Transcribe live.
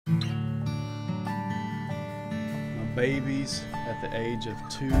babies at the age of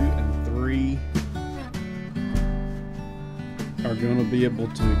 2 and 3 are going to be able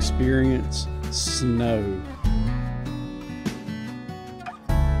to experience snow.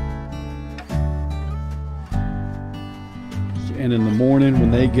 And in the morning when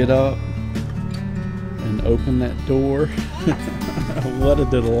they get up and open that door, what a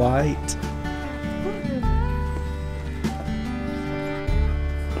delight.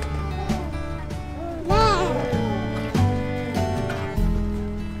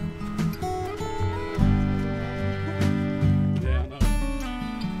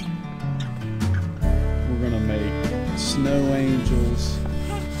 We're gonna make snow angels.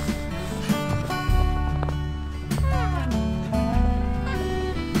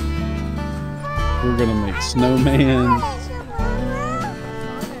 We're gonna make snowmen.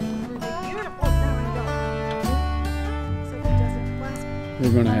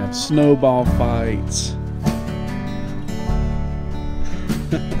 We're gonna have snowball fights.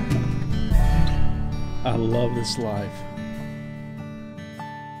 I love this life.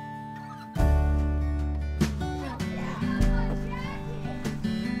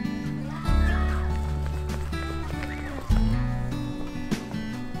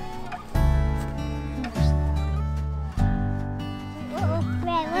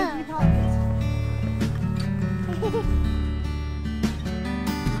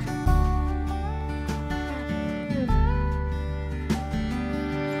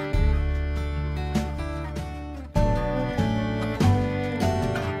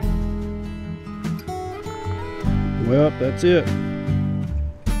 Well, that's it.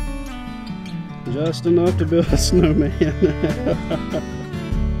 Just enough to build a snowman.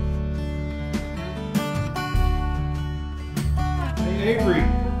 Hey Avery,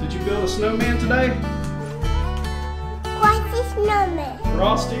 did you build a snowman today? What's a snowman?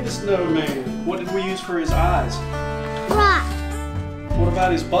 Frosty the Snowman. What did we use for his eyes? Rocks. What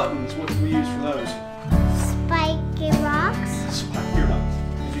about his buttons? What did we use for those? Spiky rocks. Spiky rocks.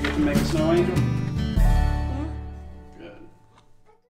 Did you get to make a snow angel?